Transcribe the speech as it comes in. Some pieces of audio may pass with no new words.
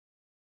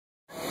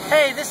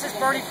Hey, this is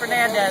Bernie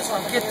Fernandez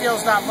from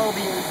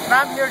GetDeals.Mobi, and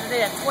I'm here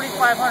today at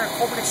 2500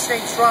 Corporate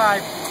Exchange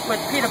Drive with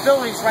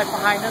Pitabilities right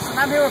behind us, and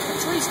I'm here with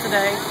Patrice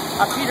today,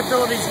 a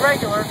Pitabilities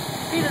regular.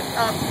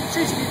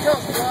 Patrice, can you tell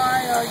us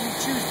why you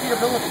choose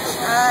Pitabilities?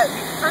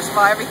 First of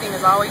all, everything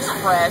is always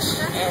fresh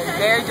and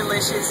very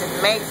delicious and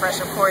made fresh,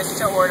 of course,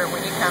 to order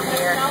when you come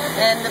here.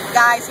 And the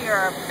guys here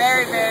are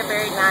very, very,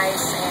 very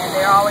nice, and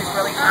they're always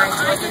really kind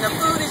to us. And the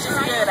food is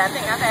just good. I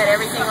think I've had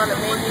everything on the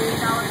menu,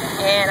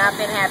 and I've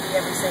been happy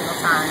every single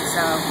time.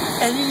 So.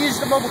 And you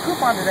used the mobile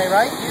coupon today,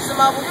 right? Use the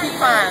mobile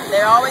coupon.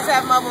 They always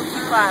have mobile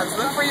coupons.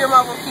 Look for your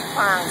mobile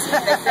coupons.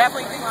 They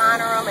definitely do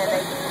honor them, and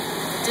they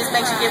just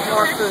makes you get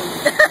more food.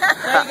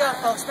 There you go,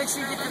 folks. Make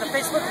sure you get to the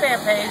Facebook fan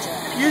page.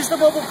 Use the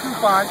mobile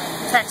coupon.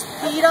 Text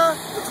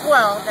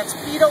PITA12. That's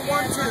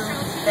PITA12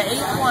 to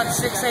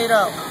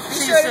 81680. Be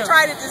sure to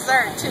try the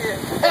dessert too.